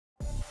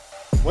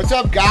What's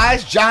up,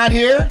 guys? John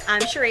here.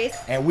 I'm Sharisse.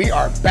 And we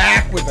are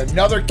back with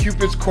another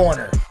Cupid's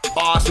Corner.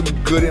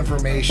 Awesome, good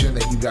information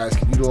that you guys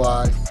can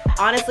utilize.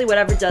 Honestly,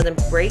 whatever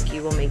doesn't break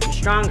you will make you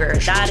stronger.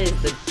 That is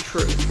the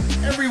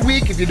truth. Every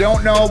week, if you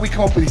don't know, we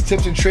come up with these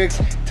tips and tricks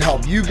to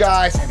help you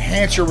guys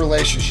enhance your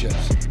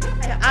relationships.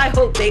 I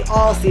hope they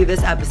all see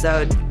this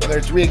episode. Whether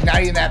it's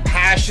reigniting that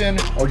passion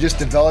or just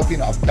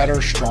developing a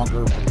better,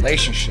 stronger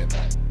relationship.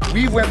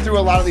 We went through a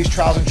lot of these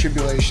trials and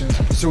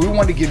tribulations, so we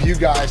wanted to give you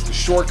guys the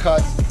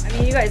shortcuts. I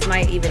mean, you guys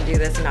might even do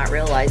this and not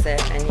realize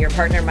it, and your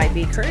partner might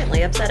be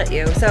currently upset at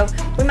you. So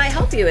we might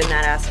help you in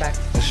that aspect.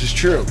 This is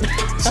true.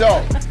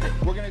 So,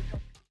 we're going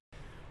to...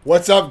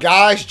 What's up,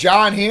 guys?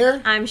 John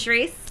here. I'm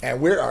Sharisse.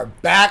 And we are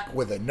back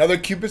with another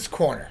Cupid's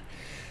Corner.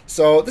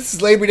 So, this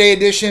is Labor Day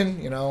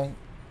edition. You know,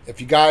 if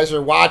you guys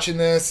are watching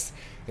this,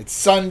 it's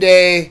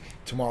Sunday.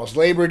 Tomorrow's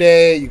Labor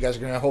Day. You guys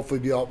are going to hopefully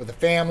be out with the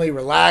family,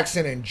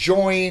 relaxing,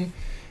 enjoying,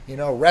 you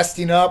know,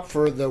 resting up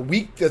for the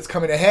week that's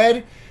coming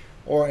ahead,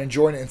 or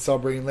enjoying it and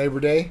celebrating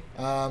Labor Day.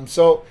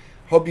 So,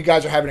 hope you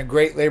guys are having a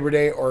great Labor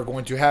Day, or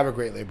going to have a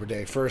great Labor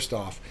Day, first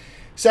off.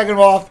 Second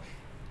off,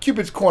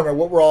 Cupid's Corner,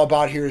 what we're all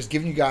about here is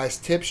giving you guys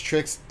tips,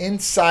 tricks,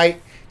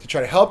 insight to try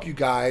to help you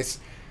guys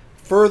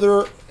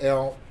further, you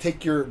know,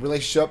 take your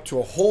relationship to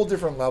a whole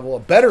different level, a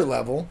better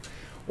level.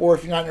 Or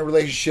if you're not in a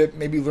relationship,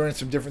 maybe learn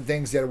some different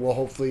things that will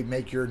hopefully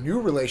make your new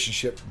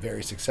relationship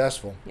very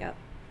successful. Yep.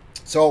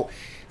 So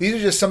these are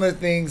just some of the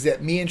things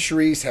that me and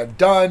Sharisse have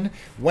done,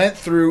 went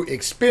through,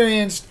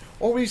 experienced,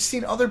 or we've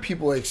seen other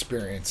people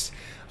experience.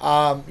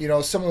 You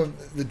know, some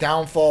of the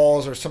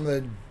downfalls or some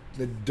of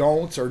the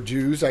don'ts or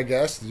do's, I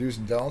guess, the do's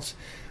and don'ts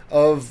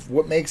of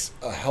what makes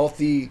a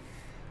healthy,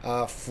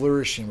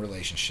 flourishing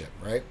relationship,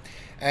 right?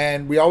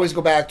 And we always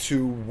go back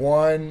to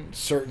one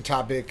certain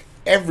topic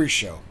every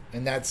show,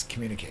 and that's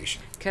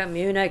communication.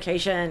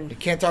 Communication. You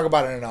can't talk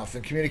about it enough.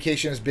 And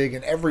communication is big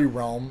in every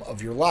realm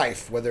of your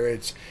life, whether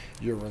it's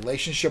your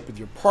relationship with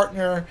your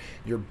partner,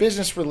 your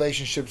business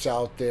relationships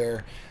out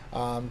there,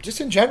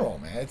 just in general,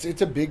 man.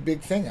 It's a big,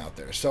 big thing out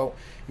there. So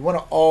you want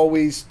to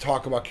always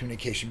talk about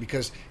communication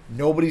because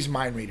nobody's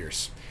mind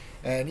readers.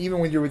 And even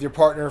when you're with your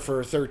partner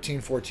for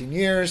 13, 14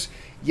 years,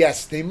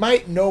 yes, they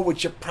might know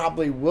what you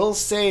probably will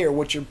say or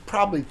what you're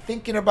probably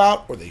thinking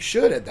about, or they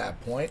should at that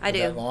point. I do.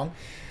 That long.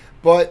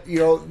 But, you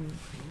know,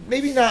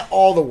 maybe not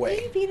all the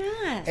way. Maybe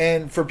not.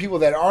 And for people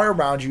that aren't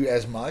around you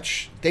as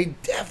much, they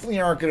definitely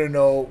aren't going to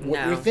know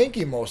what you're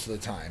thinking most of the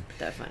time.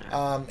 Definitely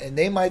not. And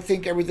they might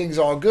think everything's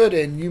all good,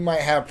 and you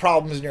might have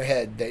problems in your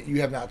head that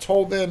you have not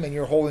told them, and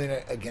you're holding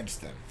it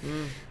against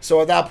them. So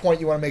at that point,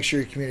 you want to make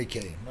sure you're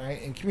communicating,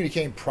 right? And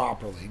communicating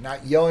properly,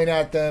 not yelling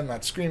at them,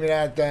 not screaming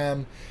at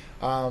them.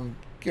 You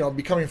know,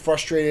 becoming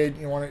frustrated.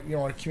 You want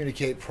to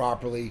communicate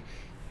properly,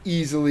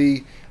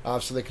 easily,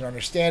 so they can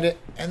understand it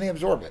and they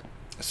absorb it.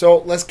 So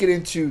let's get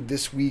into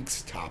this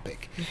week's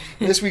topic.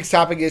 This week's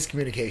topic is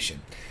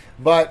communication.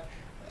 But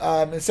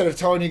instead of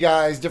telling you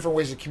guys different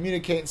ways to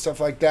communicate and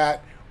stuff like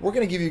that, we're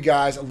going to give you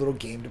guys a little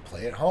game to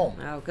play at home.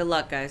 Oh, good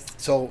luck, guys.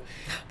 So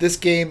this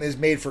game is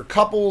made for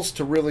couples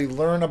to really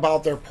learn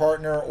about their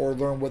partner or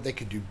learn what they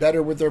could do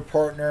better with their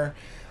partner,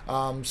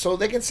 so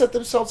they can set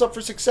themselves up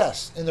for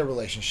success in their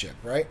relationship,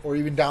 right? Or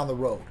even down the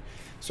road.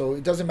 So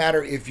it doesn't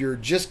matter if you're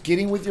just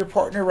getting with your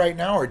partner right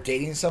now or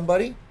dating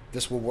somebody,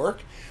 this will work.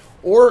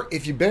 Or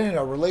if you've been in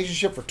a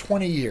relationship for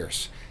 20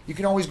 years, you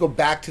can always go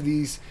back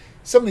to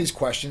some of these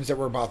questions that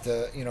we're about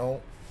to, you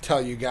know,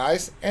 tell you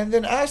guys, and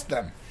then ask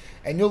them.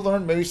 And you'll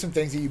learn maybe some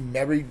things that you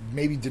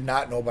maybe did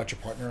not know about your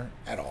partner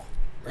at all,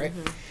 right?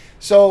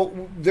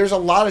 So there's a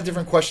lot of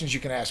different questions you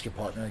can ask your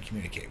partner and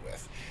communicate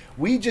with.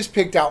 We just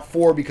picked out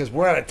 4 because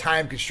we're on a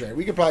time constraint.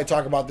 We could probably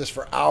talk about this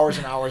for hours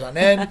and hours on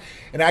end,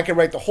 and I could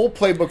write the whole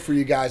playbook for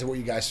you guys of what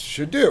you guys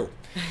should do.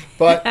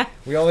 But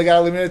we only got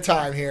a limited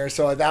time here,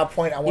 so at that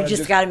point, I want to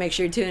just got to make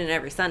sure you tune in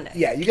every Sunday.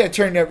 Yeah, you got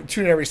to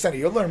tune in every Sunday.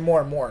 You'll learn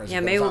more and more. Yeah,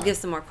 maybe we'll give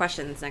some more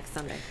questions next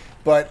Sunday.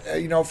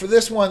 But, you know, for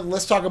this one,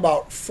 let's talk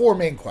about 4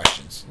 main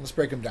questions. Let's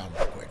break them down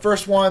real quick.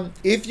 First one,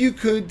 if you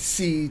could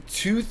see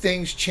 2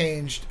 things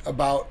changed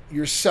about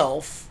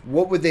yourself,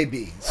 what would they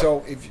be?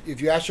 So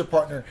if you ask your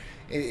partner,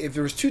 if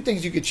there was 2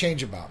 things you could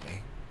change about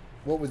me,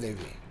 what would they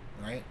be,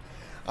 right?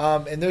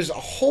 And there's a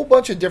whole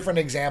bunch of different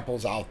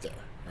examples out there,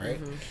 right?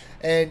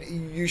 And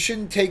you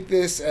shouldn't take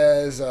this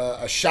as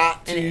a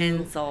shot to... An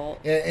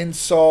insult. An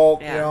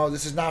insult. Yeah. You know,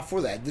 this is not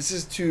for that. This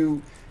is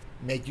to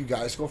make you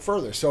guys go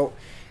further. So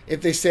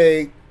if they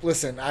say,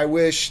 listen, I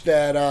wish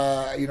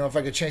that, you know, if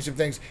I could change some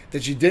things,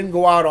 that you didn't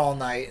go out all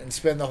night and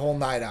spend the whole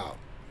night out,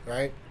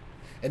 right?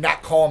 And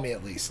not call me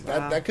at least.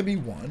 Wow. That could be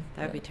one.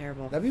 That'd be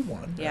terrible. That'd be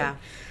one. Yeah.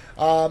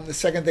 Right? The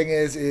second thing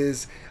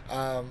is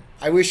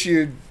I wish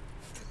you'd,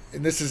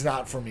 and this is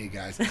not for me,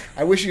 guys.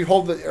 I wish you'd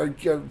hold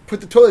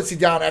put the toilet seat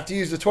down after you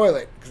use the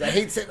toilet, because I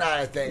hate sitting on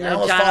that thing. I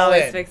almost John fall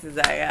always in. fixes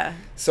that, yeah.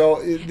 So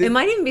it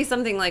might even be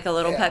something like a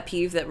little pet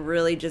peeve that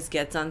really just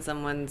gets on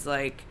someone's,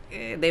 like,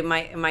 it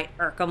might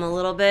irk them a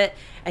little bit,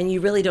 and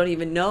you really don't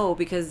even know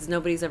because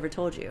nobody's ever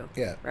told you.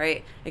 Yeah.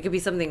 Right? It could be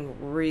something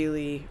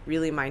really,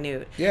 really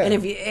minute. Yeah. And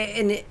if you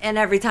and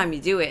every time you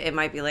do it, it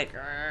might be like,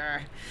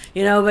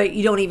 sure, but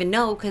you don't even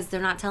know because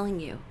they're not telling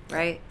you,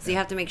 right? So you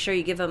have to make sure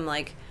you give them,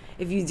 like,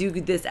 if you do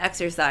this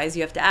exercise,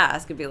 you have to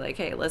ask and be like,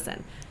 hey,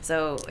 listen,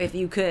 so if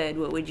you could,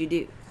 what would you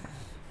do?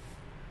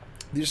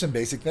 These are some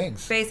basic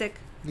things.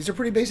 These are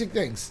pretty basic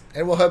things,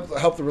 and will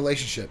help the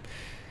relationship.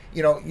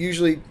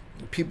 Usually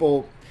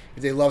people,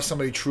 if they love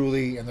somebody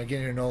truly and they're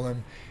getting to know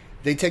them,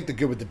 they take the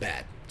good with the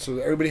bad. So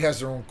everybody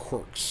has their own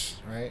quirks,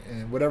 right?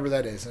 And whatever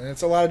that is. And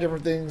it's a lot of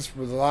different things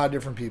with a lot of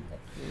different people.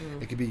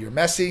 It could be you're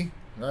messy,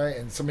 right?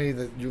 And somebody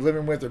that you're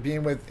living with or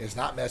being with is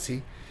not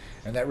messy,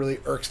 and that really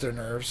irks their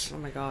nerves. Oh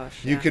my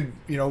gosh. You could,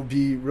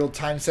 be real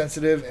time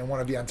sensitive and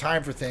want to be on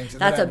time for things.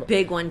 And that's a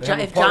big one.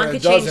 If John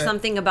could change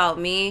something about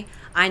me,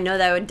 I know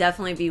that would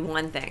definitely be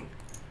one thing.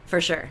 For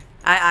sure.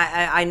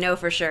 I know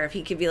for sure. If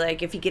he could be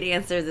like, if he could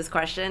answer this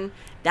question,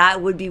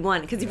 that would be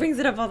one. Because he brings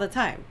it up all the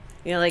time.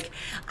 Like,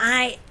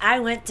 I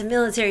went to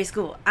military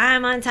school.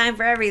 I'm on time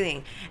for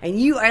everything. And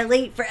you are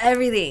late for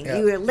everything. Yeah.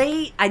 You are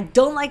late. I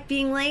don't like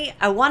being late.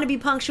 I want to be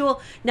punctual.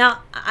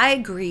 Now, I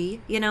agree,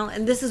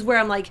 and this is where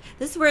I'm like,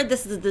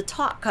 the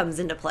talk comes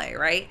into play,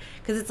 right?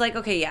 Because it's like,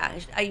 okay, yeah,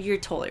 you're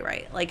totally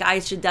right. Like, I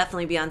should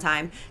definitely be on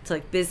time to,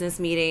 like, business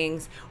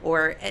meetings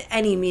or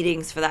any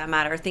meetings for that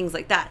matter, things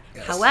like that.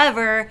 Yes.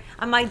 However,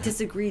 I might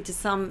disagree to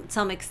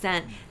some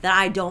extent that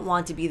I don't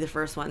want to be the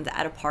first ones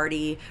at a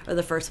party or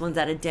the first ones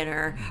at a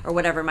dinner or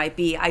whatever it might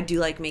be. I do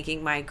like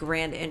making my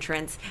grand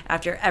entrance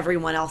after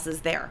everyone else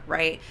is there,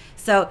 right?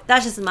 So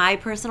that's just my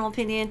personal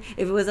opinion.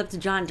 If it was up to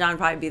John would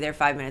probably be there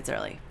 5 minutes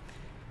early.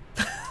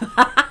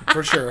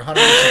 For sure,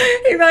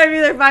 100%. He'd probably be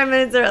there 5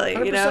 minutes early,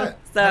 100%,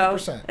 So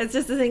 100%. It's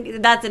just a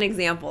thing. That's an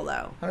example,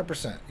 though.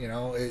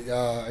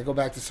 100%. I go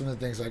back to some of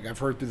the things like I've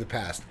heard through the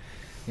past.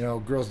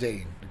 Girls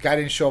dating. The guy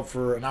didn't show up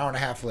for an hour and a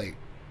half late.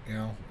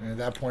 And at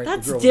that point,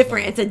 that's the girl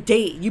different. It's a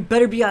date. You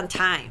better be on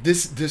time.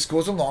 This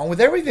goes along with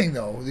everything,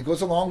 though. It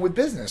goes along with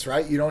business,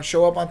 right? You don't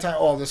show up on time.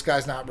 Oh, this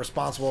guy's not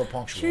responsible or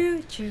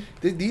punctual. True.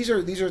 These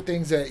are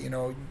things that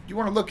you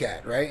want to look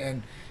at, right?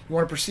 And you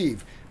want to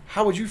perceive.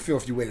 How would you feel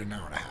if you waited an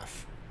hour and a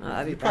half?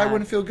 You probably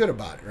wouldn't feel good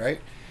about it, right?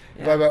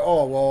 Yeah. You'd be like,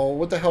 oh, well,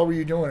 what the hell were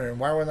you doing? And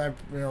why wasn't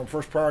I,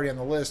 first priority on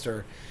the list?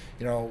 Or,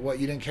 what,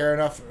 you didn't care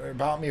enough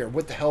about me? Or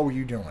what the hell were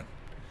you doing?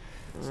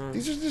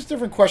 These are just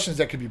different questions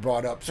that could be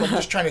brought up. So I'm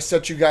just trying to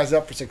set you guys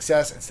up for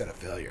success instead of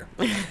failure.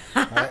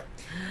 Right?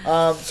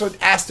 So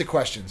ask the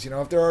questions.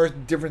 If there are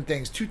different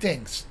things, 2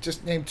 things,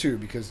 just name 2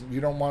 because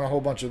you don't want a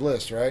whole bunch of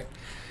lists, right?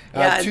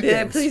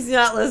 Please do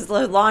not list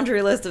a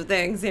laundry list of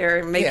things here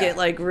and make it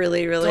like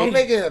really, really. Don't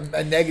make it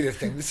a negative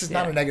thing. This is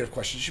not a negative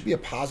question. It should be a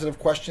positive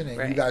question,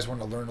 and you guys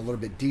want to learn a little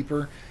bit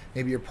deeper.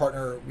 Maybe your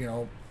partner,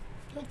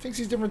 thinks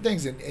these different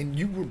things, and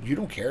you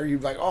don't care. You're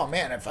like, oh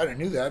man, if I didn't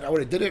knew that, I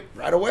would have did it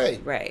right away.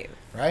 Right.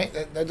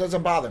 That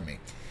doesn't bother me.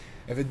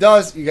 If it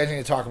does, you guys need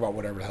to talk about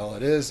whatever the hell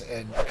it is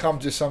and come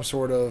to some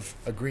sort of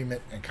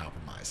agreement and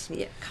compromise.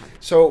 Yeah.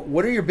 So,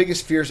 what are your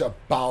biggest fears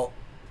about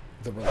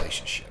the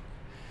relationship?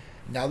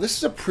 Now, this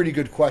is a pretty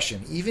good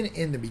question. Even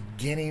in the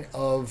beginning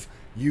of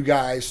you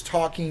guys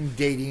talking,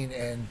 dating,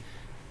 and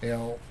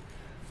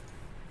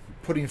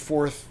putting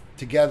forth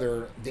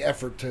together the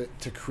effort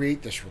to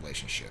create this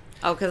relationship.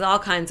 Oh, because all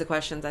kinds of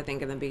questions, I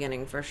think, in the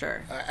beginning, for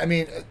sure. I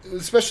mean,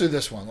 especially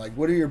this one. Like,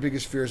 what are your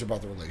biggest fears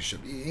about the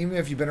relationship? Even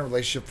if you've been in a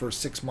relationship for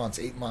 6 months,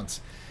 8 months,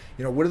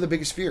 what are the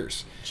biggest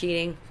fears?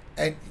 Cheating.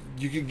 And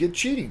you could get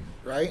cheating,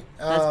 right?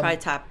 That's probably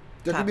top.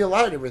 There could be a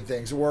lot of different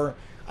things. Or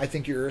I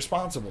think you're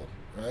irresponsible,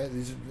 right?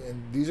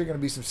 These are going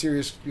to be some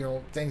serious,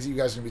 things that you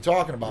guys are going to be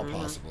talking about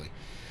possibly.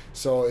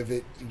 So if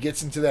it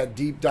gets into that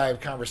deep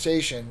dive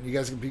conversation, you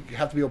guys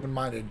have to be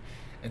open-minded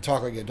and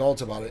talk like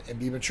adults about it and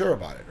be mature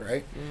about it,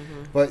 right?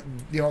 But,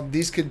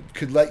 these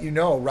could let you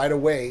know right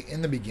away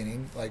in the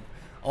beginning, like,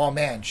 oh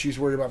man, she's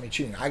worried about me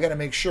cheating. I got to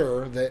make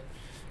sure that,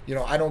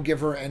 I don't give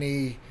her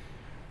any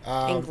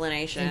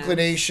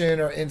inclination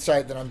or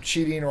insight that I'm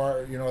cheating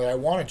or, that I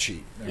want to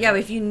cheat. Yeah, but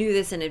if you knew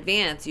this in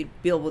advance, you'd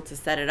be able to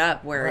set it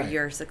up where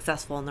you're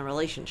successful in the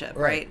relationship,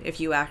 right? If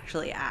you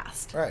actually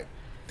asked. Right.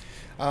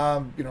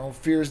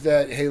 Fears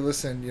that, hey,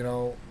 listen,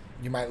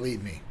 you might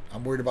leave me.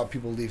 I'm worried about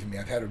people leaving me.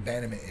 I've had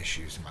abandonment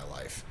issues in my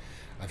life.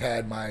 I've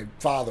had my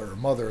father or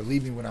mother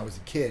leave me when I was a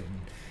kid,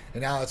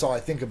 and now that's all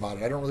I think about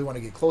it. I don't really want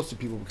to get close to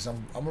people because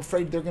I'm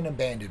afraid they're going to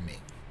abandon me,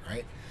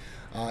 right?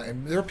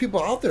 And there are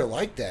people out there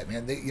like that,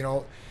 man.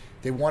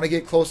 They want to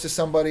get close to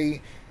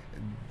somebody.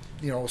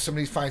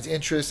 Somebody finds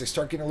interest. They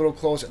start getting a little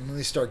close, and then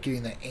they start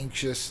getting that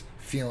anxious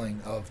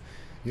feeling of,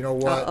 I'm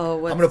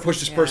going to push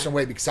this person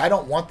away because I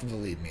don't want them to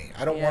leave me.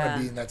 I don't want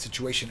to be in that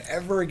situation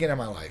ever again in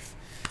my life.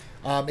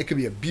 It could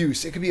be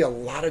abuse. It could be a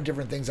lot of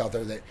different things out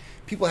there that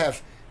people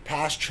have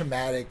past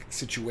traumatic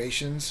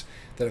situations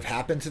that have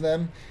happened to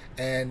them,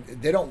 and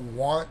they don't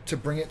want to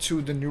bring it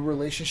to the new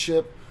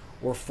relationship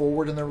or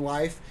forward in their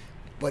life,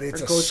 but it's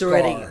a scar.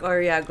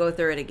 Go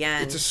through it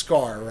again. It's a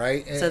scar,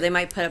 right? And so they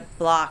might put up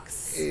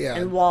blocks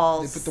and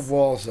walls. They put the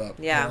walls up.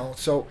 Yeah.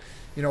 So,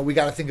 we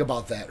got to think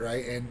about that,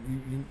 right?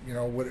 And,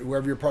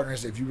 whoever your partner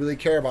is, if you really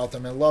care about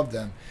them and love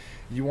them,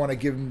 You want to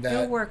give them that.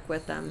 You'll work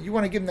with them. You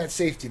want to give them that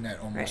safety net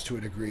almost Right. to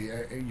a degree.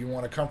 You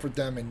want to comfort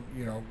them, and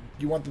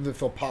you want them to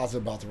feel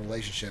positive about the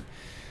relationship,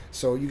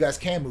 so you guys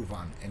can move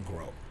on and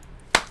grow.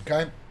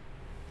 Okay.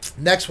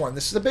 Next one.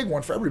 This is a big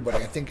one for everybody.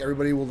 I think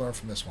everybody will learn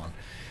from this one.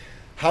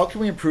 How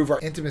can we improve our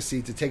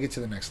intimacy to take it to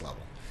the next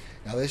level?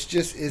 Now, this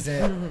just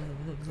isn't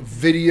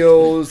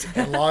videos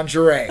and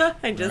lingerie.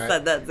 I just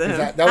said that to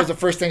him. That was the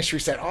first thing she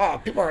said. Oh,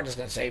 people are just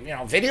going to say,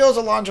 videos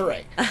of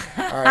lingerie.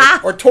 All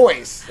right? Or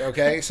toys.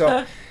 Okay?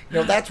 So,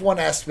 that's one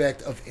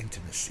aspect of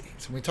intimacy.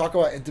 So when we talk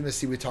about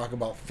intimacy, we talk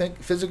about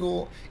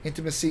physical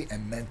intimacy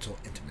and mental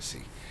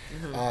intimacy.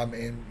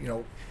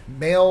 And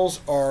males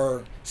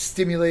are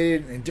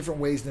stimulated in different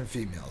ways than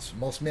females.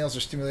 Most males are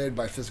stimulated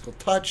by physical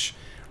touch,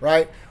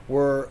 right,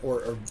 or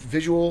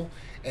visual,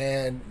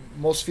 and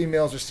most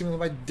females are stimulated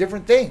by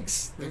different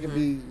things. They can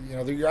be,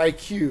 your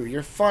IQ,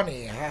 you're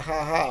funny, ha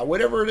ha ha,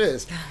 whatever it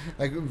is.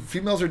 Like,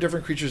 females are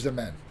different creatures than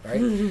men,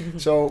 right?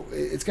 So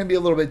it's going to be a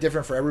little bit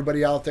different for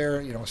everybody out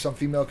there. Some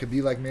female could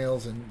be like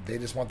males and they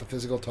just want the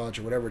physical touch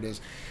or whatever it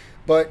is.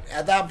 But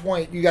at that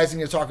point, you guys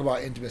need to talk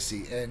about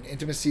intimacy. And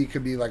intimacy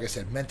could be, like I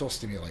said, mental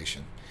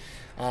stimulation.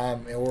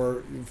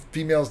 Or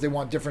females, they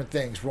want different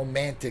things,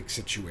 romantic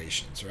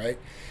situations, right?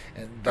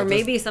 Or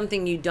maybe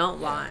something you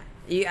don't want.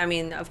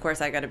 Of course,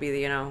 I got to be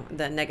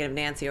the negative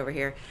Nancy over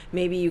here.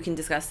 Maybe you can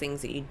discuss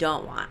things that you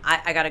don't want.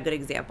 I got a good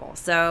example.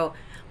 So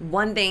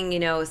one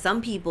thing,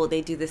 some people,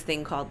 they do this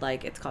thing called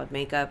it's called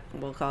makeup.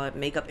 We'll call it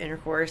makeup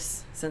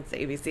intercourse since the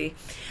ABC.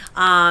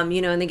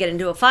 And they get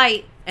into a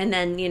fight, and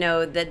then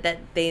that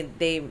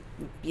they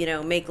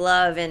make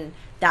love, and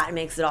that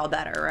makes it all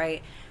better,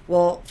 right?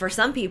 Well, for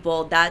some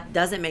people, that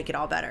doesn't make it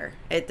all better.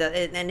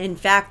 And in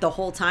fact, the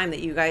whole time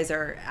that you guys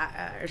are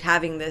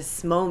having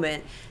this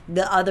moment,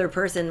 the other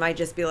person might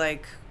just be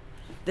like,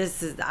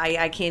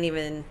 I can't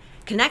even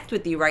connect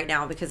with you right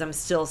now because I'm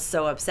still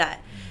so upset.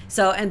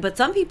 So, but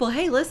some people,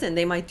 hey, listen,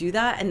 they might do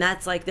that, and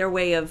that's like their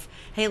way of,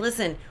 hey,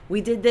 listen, we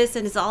did this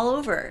and it's all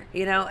over,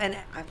 and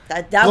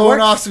that blowing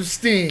works. Off some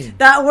steam.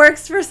 That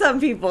works for some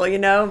people,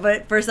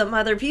 but for some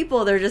other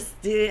people, they're just,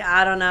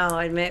 I don't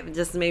know,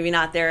 just maybe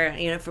not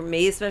there, for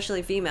me,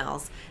 especially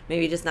females,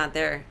 maybe just not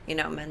there,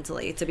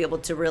 mentally to be able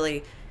to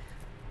really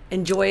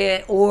enjoy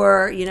it,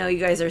 or you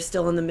guys are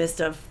still in the midst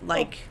of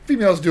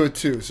females do it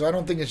too, so I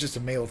don't think it's just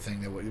a male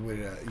thing that would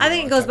I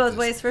think it goes both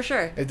ways for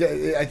sure.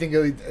 I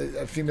think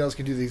females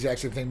can do the exact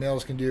same thing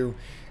males can do,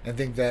 and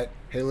think that,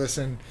 hey,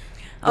 listen,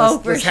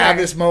 let's have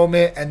this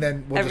moment, and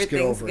then we'll just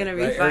get over it.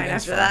 Everything's gonna be fine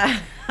after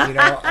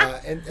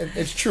that. And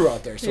it's true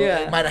out there. So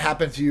it might have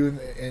happened to you,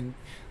 and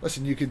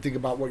listen, you can think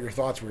about what your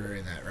thoughts were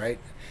in that, right,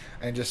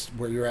 and just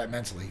where you're at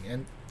mentally.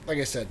 And like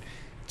I said,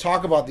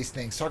 talk about these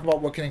things. Talk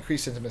about what can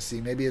increase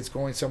intimacy. Maybe it's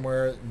going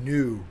somewhere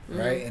new,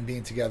 right, and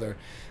being together,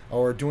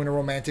 or doing a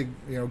romantic,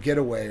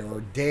 getaway or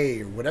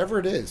day or whatever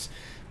it is.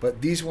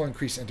 But these will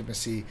increase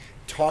intimacy.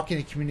 Talking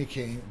and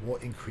communicating will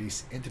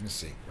increase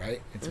intimacy,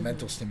 right? It's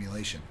mental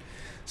stimulation.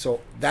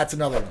 So that's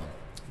another one.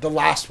 The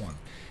last one.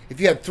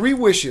 If you had 3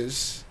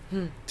 wishes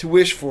to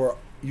wish for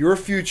your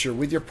future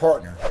with your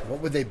partner,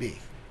 what would they be,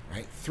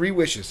 right? 3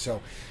 wishes.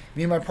 So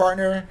me and my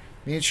partner,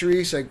 me and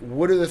Sharisse,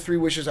 what are the 3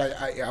 wishes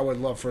I would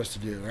love for us to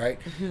do, right?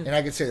 And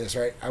I could say this,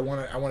 right? I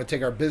want to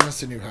take our business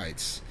to new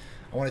heights.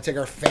 I want to take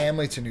our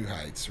family to new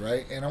heights,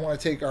 right? And I want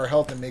to take our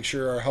health and make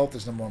sure our health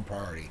is #1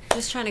 priority.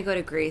 Just trying to go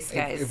to Greece,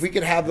 guys. If we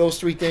could have those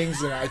 3 things,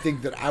 then I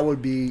think that I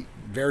would be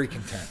very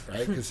content,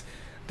 right? Because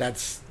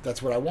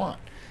that's what I want.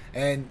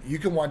 And you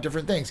can want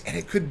different things. And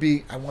it could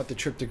be, I want the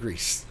trip to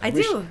Greece. I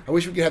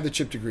wish we could have the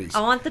trip to Greece.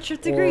 I want the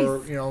trip to Greece.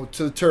 Or,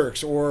 to the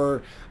Turks.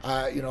 Or,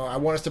 I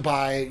want us to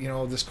buy,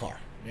 this car.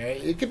 Yeah,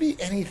 it could be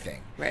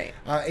anything. Right.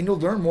 And you'll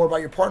learn more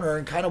about your partner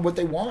and kind of what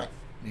they want.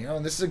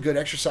 And this is a good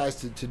exercise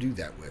to do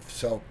that with.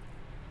 So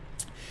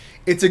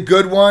it's a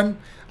good one.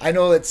 I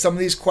know that some of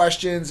these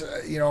questions,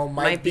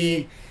 might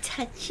be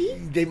touchy.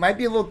 They might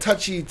be a little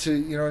touchy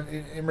to,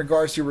 in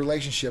regards to your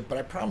relationship, but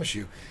I promise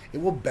you, it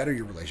will better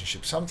your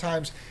relationship.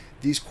 Sometimes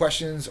these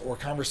questions or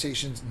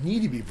conversations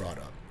need to be brought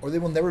up, or they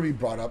will never be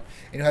brought up,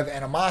 and you'll have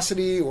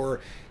animosity, or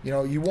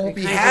you won't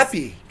be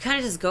happy.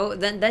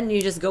 Then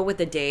you just go with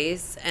the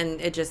days,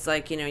 and it just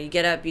you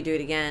get up, you do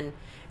it again,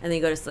 and then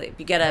you go to sleep.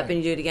 You get up and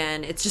you do it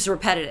again. It's just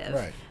repetitive,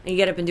 right? And you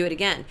get up and do it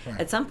again.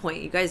 Right. At some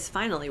point, you guys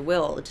finally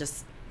will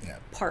just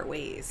part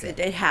ways. Yeah.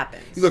 It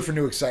happens. You look for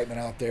new excitement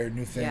out there,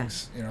 new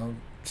things.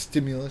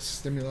 Stimuli,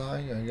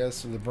 I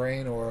guess, of the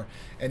brain, or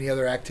any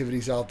other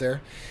activities out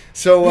there.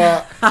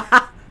 So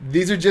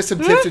these are just some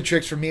tips and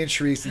tricks from me and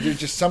Sharisse. These are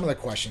just some of the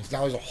questions.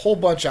 Now, there's a whole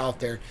bunch out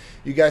there.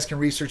 You guys can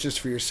research this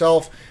for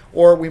yourself,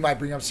 or we might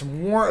bring up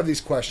some more of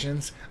these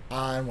questions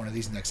on one of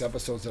these next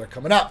episodes that are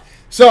coming up.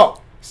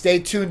 So stay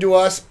tuned to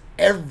us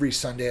every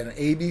Sunday on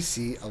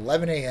ABC,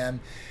 11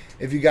 a.m.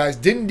 If you guys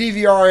didn't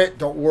DVR it,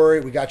 don't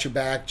worry. We got your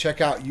back.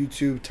 Check out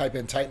YouTube. Type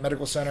in Titan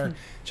Medical Center.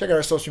 Check out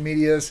our social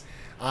medias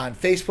on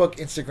Facebook,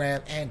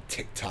 Instagram, and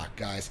TikTok,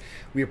 guys.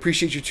 We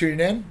appreciate you tuning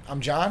in.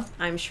 I'm John.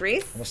 I'm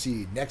Sharisse. And we'll see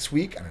you next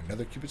week on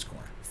another Cupid's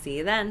Corner. See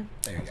you then.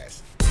 There you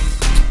guys.